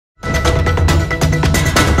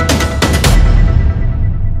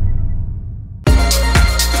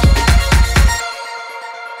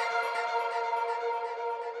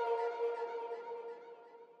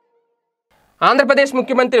ఆంధ్రప్రదేశ్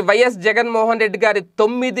ముఖ్యమంత్రి వైఎస్ జగన్మోహన్ రెడ్డి గారి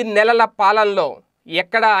 9 నెలల పాలనలో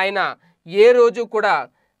ఎక్కడ ఆయన ఏ రోజు కూడా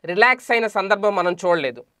రిలాక్స్ అయిన సందర్భం మనం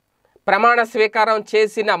చూడలేదు. ప్రమాణ స్వీకారం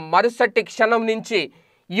చేసిన మరుసటి క్షణం నుంచి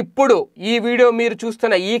ఇప్పుడు ఈ వీడియో మీరు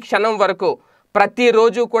చూస్తున్న ఈ క్షణం వరకు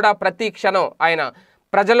ప్రతిరోజు కూడా ప్రతి క్షణం ఆయన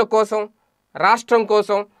ప్రజల కోసం, రాష్ట్రం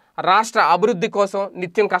కోసం, రాష్ట్ర అభివృద్ధి కోసం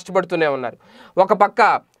నిత్యం కష్టపడుతూనే ఉన్నారు. ఒక పక్క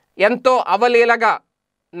ఎంతో అవలీలగా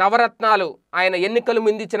నవరత్నాలు ఆయన ఎన్నికలు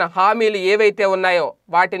ముందించిన హామీలు ఏవైతే ఉన్నాయో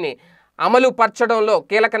వాటిని అమలు పరచడంలో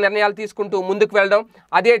కీలక నిర్ణయాలు తీసుకుంటూ ముందుకు వెళ్ళడం,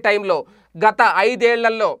 అదే టైంలో గత 5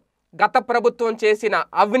 ఏళ్లలో గత ప్రభుత్వం చేసిన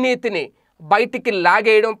అవినీతిని బయటికి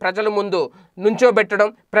లాగేయడం, ప్రజల ముందు నుంచోబెట్టడం,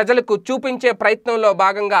 ప్రజలకు చూపించే ప్రయత్నంలో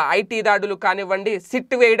భాగంగా ఐటీ దాడులు కానివ్వండి,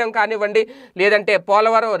 సిట్ వేయడం కానివ్వండి, లేదంటే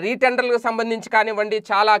పోలవరం రీటెండర్లకు సంబంధించి కానివ్వండి,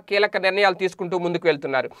 చాలా కీలక నిర్ణయాలు తీసుకుంటూ ముందుకు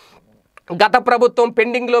వెళ్తున్నారు. గత ప్రభుత్వం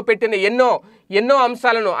పెండింగ్లో పెట్టిన ఎన్నో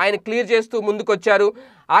అంశాలను ఆయన క్లియర్ చేస్తూ ముందుకొచ్చారు.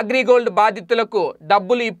 అగ్రిగోల్డ్ బాధితులకు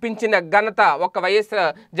డబ్బులు ఇప్పించిన ఘనత ఒక వైఎస్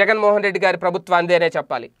జగన్మోహన్ రెడ్డి గారి ప్రభుత్వానిదేనే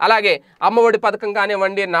చెప్పాలి. అలాగే అమ్మఒడి పథకం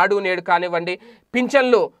కానివ్వండి, నాడు నేడు కానివ్వండి,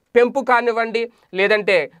 పింఛన్లు పెంపు కానివ్వండి,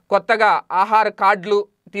 లేదంటే కొత్తగా ఆహార కార్డులు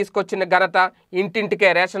తీసుకొచ్చిన ఘనత,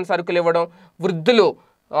 ఇంటింటికే రేషన్ సరుకులు ఇవ్వడం, వృద్ధులు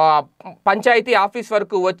పంచాయతీ ఆఫీస్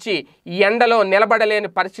వరకు వచ్చి ఎండలో నిలబడలేని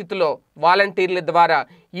పరిస్థితుల్లో వాలంటీర్ల ద్వారా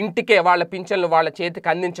ఇంటికే వాళ్ళ పింఛన్లు వాళ్ళ చేతికి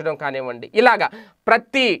అందించడం కానివ్వండి, ఇలాగా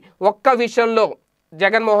ప్రతి ఒక్క విషయంలో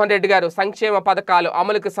జగన్మోహన్ రెడ్డి గారు సంక్షేమ పథకాలు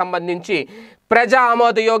అమలుకు సంబంధించి ప్రజా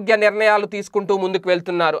ఆమోదయోగ్య నిర్ణయాలు తీసుకుంటూ ముందుకు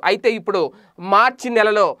వెళ్తున్నారు. అయితే ఇప్పుడు మార్చి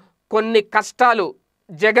నెలలో కొన్ని కష్టాలు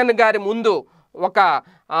జగన్ గారి ముందు ఒక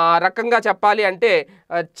రకంగా చెప్పాలి అంటే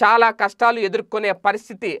చాలా కష్టాలు ఎదుర్కొనే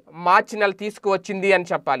పరిస్థితి మార్చి నెల తీసుకువచ్చింది అని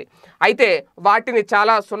చెప్పాలి. అయితే వాటిని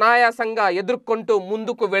చాలా సునాయాసంగా ఎదుర్కొంటూ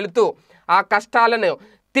ముందుకు వెళుతూ ఆ కష్టాలను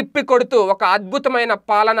తిప్పికొడుతూ ఒక అద్భుతమైన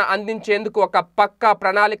పాలన అందించేందుకు ఒక పక్కా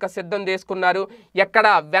ప్రణాళిక సిద్ధం చేసుకున్నారు. ఎక్కడ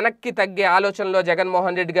వెనక్కి తగ్గే ఆలోచనలో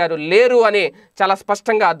జగన్మోహన్ రెడ్డి గారు లేరు అని చాలా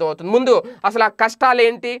స్పష్టంగా అర్థమవుతుంది. ముందు అసలు ఆ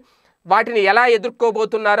కష్టాలేంటి, వాటిని ఎలా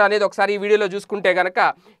ఎదుర్కోబోతున్నారు అనేది ఒకసారి ఈ వీడియోలో చూసుకుంటే కనుక,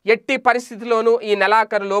 ఎట్టి పరిస్థితిలోనూ ఈ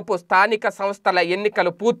నెలాఖరు లోపు స్థానిక సంస్థల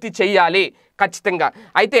ఎన్నికలు పూర్తి చేయాలి ఖచ్చితంగా.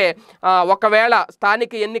 అయితే ఒకవేళ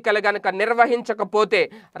స్థానిక ఎన్నికలు కనుక నిర్వహించకపోతే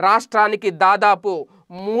రాష్ట్రానికి దాదాపు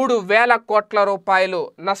 3,000 కోట్ల రూపాయలు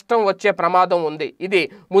నష్టం వచ్చే ప్రమాదం ఉంది. ఇది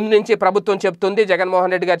ముందు నుంచి ప్రభుత్వం చెప్తుంది,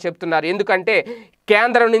 జగన్మోహన్ రెడ్డి గారు చెప్తున్నారు. ఎందుకంటే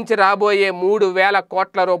కేంద్రం నుంచి రాబోయే 3,000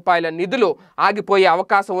 కోట్ల రూపాయల నిధులు ఆగిపోయే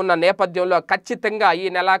అవకాశం ఉన్న నేపథ్యంలో ఖచ్చితంగా ఈ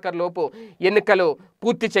నెలాఖరు లోపు ఎన్నికలు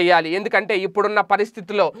పూర్తి చేయాలి. ఎందుకంటే ఇప్పుడున్న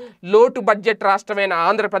పరిస్థితుల్లో లోటు బడ్జెట్ రాష్ట్రమైన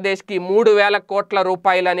ఆంధ్రప్రదేశ్కి 3,000 కోట్ల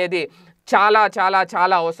రూపాయలు అనేది చాలా చాలా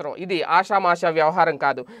చాలా అవసరం. ఇది ఆషామాషా వ్యవహారం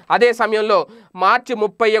కాదు. అదే సమయంలో మార్చి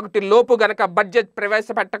 31 లోపు గనక బడ్జెట్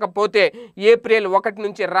ప్రవేశపెట్టకపోతే ఏప్రిల్ 1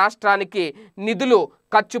 నుంచి రాష్ట్రానికి నిధులు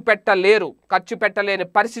ఖర్చు పెట్టలేని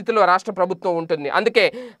పరిస్థితిలో రాష్ట్ర ప్రభుత్వం ఉంటుంది. అందుకే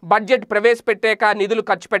బడ్జెట్ ప్రవేశపెట్టాక నిధులు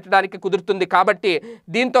ఖర్చు పెట్టడానికి కుదురుతుంది. కాబట్టి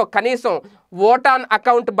దీంతో కనీసం ఓట్ ఆన్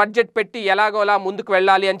అకౌంట్ బడ్జెట్ పెట్టి ఎలాగోలా ముందుకు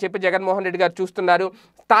వెళ్ళాలి అని చెప్పి జగన్మోహన్ రెడ్డి గారు చూస్తున్నారు.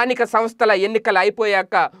 స్థానిక సంస్థల ఎన్నికలు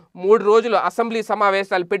అయిపోయాక 3 రోజులు అసెంబ్లీ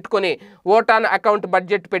సమావేశాలు పెట్టుకొని ఓట్ ఆన్ అకౌంట్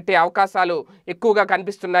బడ్జెట్ పెట్టే అవకాశాలు ఎక్కువగా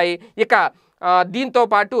కనిపిస్తున్నాయి. ఇక దీంతో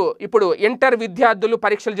పాటు ఇప్పుడు ఇంటర్ విద్యార్థులు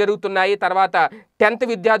పరీక్షలు జరుగుతున్నాయి, తర్వాత 10th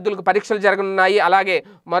విద్యార్థులకు పరీక్షలు జరగనున్నాయి. అలాగే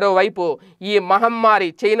మరోవైపు ఈ మహమ్మారి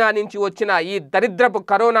చైనా నుంచి వచ్చిన ఈ దరిద్రపు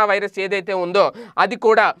కరోనా వైరస్ ఏదైతే ఉందో అది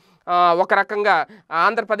కూడా ఒక రకంగా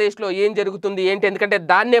ఆంధ్రప్రదేశ్లో ఏం జరుగుతుంది ఏంటి, ఎందుకంటే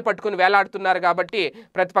దాన్నే పట్టుకుని వేలాడుతున్నారు కాబట్టి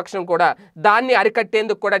ప్రతిపక్షం కూడా దాన్ని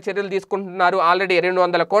అరికట్టేందుకు కూడా చర్యలు తీసుకుంటున్నారు. ఆల్రెడీ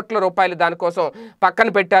 200 కోట్ల రూపాయలు దానికోసం పక్కన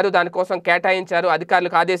పెట్టారు, దానికోసం కేటాయించారు,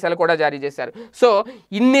 అధికారులకు ఆదేశాలు కూడా జారీ చేశారు. సో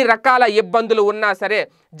ఇన్ని రకాల ఇబ్బందులు ఉన్నా సరే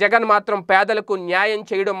జగన్ మాత్రం పేదలకు న్యాయం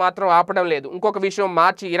చేయడం మాత్రం ఆపడం లేదు. ఇంకొక విషయం,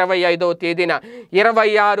 మార్చి 25వ తేదీన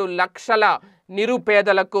 26 లక్షల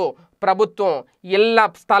నిరుపేదలకు ప్రభుత్వం ఇళ్ల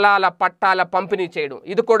స్థలాల పట్టాల పంపిణీ చేయడం,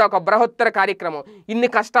 ఇది కూడా ఒక బృహత్తర కార్యక్రమం. ఇన్ని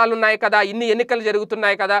కష్టాలు ఉన్నాయి కదా, ఇన్ని ఎన్నికలు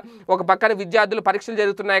జరుగుతున్నాయి కదా, ఒక పక్కన విద్యార్థులు పరీక్షలు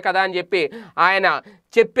జరుగుతున్నాయి కదా అని చెప్పి ఆయన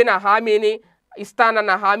చెప్పిన హామీని,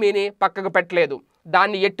 ఇస్తానన్న హామీని పక్కకు పెట్టలేదు.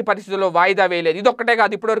 దాన్ని ఎట్టి పరిస్థితుల్లో వాయిదా వేయలేదు. ఇదొక్కటే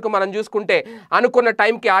కాదు, ఇప్పటివరకు మనం చూసుకుంటే అనుకున్న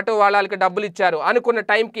టైంకి ఆటో వాళ్ళకి డబ్బులు ఇచ్చారు, అనుకున్న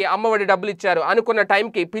టైంకి అమ్మఒడి డబ్బులు ఇచ్చారు, అనుకున్న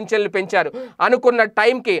టైంకి పింఛన్లు పెంచారు, అనుకున్న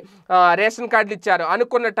టైంకి రేషన్ కార్డులు ఇచ్చారు,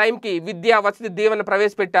 అనుకున్న టైంకి విద్యా వసతి దీవెన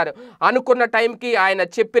ప్రవేశపెట్టారు, అనుకున్న టైంకి ఆయన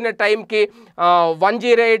చెప్పిన టైంకి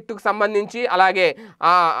 108కు సంబంధించి అలాగే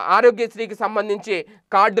ఆరోగ్యశ్రీకి సంబంధించి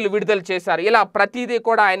కార్డులు విడుదల చేశారు. ఇలా ప్రతిదీ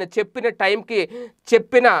కూడా ఆయన చెప్పిన టైంకి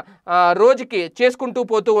చెప్పిన రోజుకి చేసుకుంటూ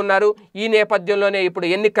పోతూ ఉన్నారు. ఈ నేపథ్యంలో క్రమంలోనే ఇప్పుడు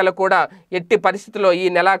ఎన్నికలు కూడా ఎట్టి పరిస్థితుల్లో ఈ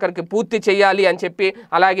నెలాఖరుకి పూర్తి చేయాలి అని చెప్పి,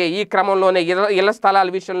 అలాగే ఈ క్రమంలోనే ఇళ్ల స్థలాల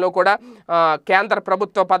విషయంలో కూడా కేంద్ర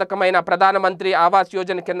ప్రభుత్వ పథకమైన ప్రధానమంత్రి ఆవాస్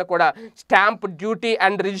యోజన కింద కూడా stamp duty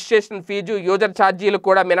and registration fee, user ఛార్జీలు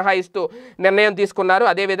కూడా మినహాయిస్తూ నిర్ణయం తీసుకున్నారు.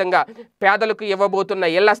 అదేవిధంగా పేదలకు ఇవ్వబోతున్న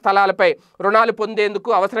ఇళ్ల స్థలాలపై రుణాలు పొందేందుకు,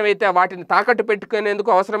 అవసరమైతే వాటిని తాకట్టు పెట్టుకునేందుకు,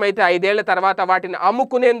 అవసరమైతే 5 ఏళ్ల తర్వాత వాటిని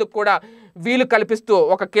అమ్ముకునేందుకు కూడా వీలు కల్పిస్తూ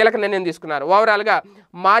ఒక కీలక నిర్ణయం తీసుకున్నారు. ఓవరాల్గా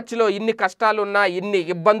మార్చిలో ఇన్ని కష్టాలున్నా, ఇన్ని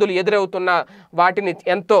ఇబ్బందులు ఎదురవుతున్నా వాటిని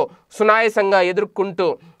ఎంతో సునాయాసంగా ఎదుర్కొంటూ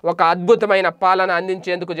ఒక అద్భుతమైన పాలన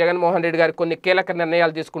అందించేందుకు జగన్మోహన్ రెడ్డి గారు కొన్ని కీలక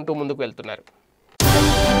నిర్ణయాలు తీసుకుంటూ ముందుకు వెళ్తున్నారు.